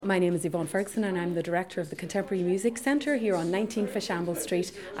My name is Evonne Ferguson and I'm the Director of the Contemporary Music Centre here on 19 Fishamble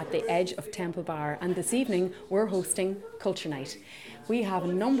Street at the edge of Temple Bar, and this evening we're hosting Culture Night. We have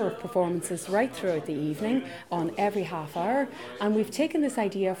a number of performances right throughout the evening on every half hour, and we've taken this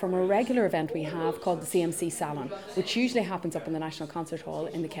idea from a regular event we have called the CMC Salon, which usually happens up in the National Concert Hall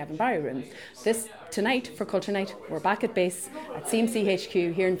in the Kevin Barry Room. Tonight for Culture Night, we're back at base at CMC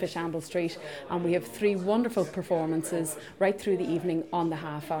HQ here in Fishamble Street, and we have three wonderful performances right through the evening on the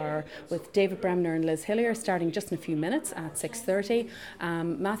half hour, with David Bremner and Liz Hillier starting just in a few minutes at 6:30,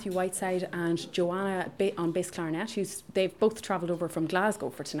 Matthew Whiteside and Joanna on bass clarinet, they've both travelled over from Glasgow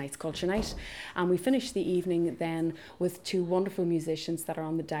for tonight's Culture Night, and we finish the evening then with two wonderful musicians that are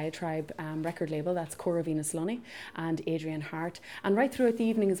on the Diatribe record label. That's Cora Venus Lunny and Adrian Hart. And right throughout the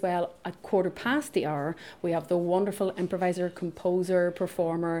evening as well, at quarter past the hour, we have the wonderful improviser, composer,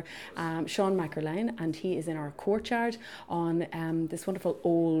 performer Sean McErline, and he is in our courtyard on this wonderful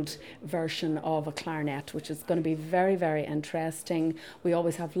old version of a clarinet, which is going to be very, very interesting. We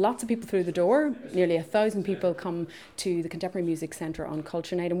always have lots of people through the door. Nearly 1,000 people come to the Contemporary Music Centre on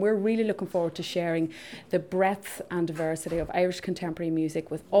Culture Night, and we're really looking forward to sharing the breadth and diversity of Irish contemporary music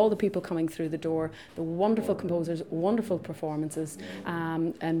with all the people coming through the door, the wonderful composers, wonderful performances,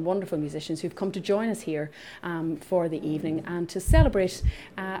 and wonderful musicians who've come to join us here for the evening and to celebrate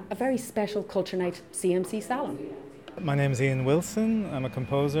a very special Culture Night CMC Salon. My name is Ian Wilson, I'm a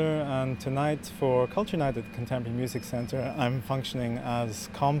composer, and tonight for Culture Night at the Contemporary Music Centre I'm functioning as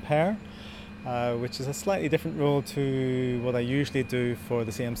compere, which is a slightly different role to what I usually do for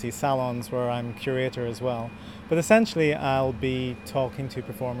the CMC Salons, where I'm curator as well. But essentially I'll be talking to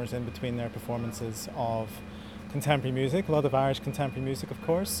performers in between their performances of contemporary music, a lot of Irish contemporary music of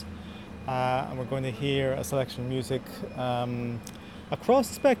course, and we're going to hear a selection of music across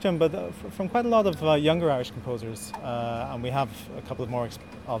the spectrum, but from quite a lot of younger Irish composers, and we have a couple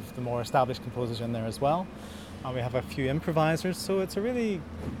of the more established composers in there as well, and we have a few improvisers, so it's a really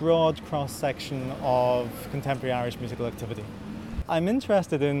broad cross-section of contemporary Irish musical activity. I'm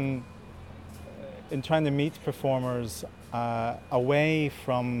interested in trying to meet performers away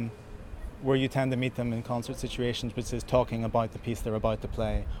from where you tend to meet them in concert situations, which is talking about the piece they're about to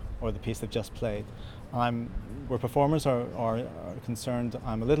play or the piece they've just played. Where performers are concerned,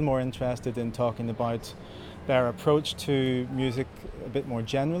 I'm a little more interested in talking about their approach to music a bit more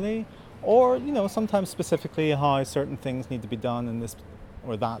generally, or sometimes specifically how certain things need to be done in this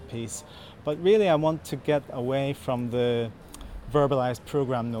or that piece. But really I want to get away from the verbalized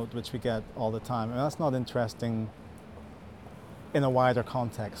program note which we get all the time, and that's not interesting in a wider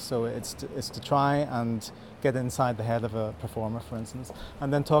context. So it's to try and get inside the head of a performer, for instance.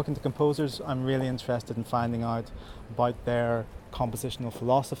 And then talking to composers, I'm really interested in finding out about their compositional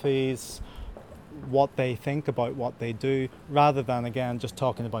philosophies, what they think about what they do, rather than again just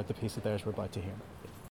talking about the piece of theirs we're about to hear.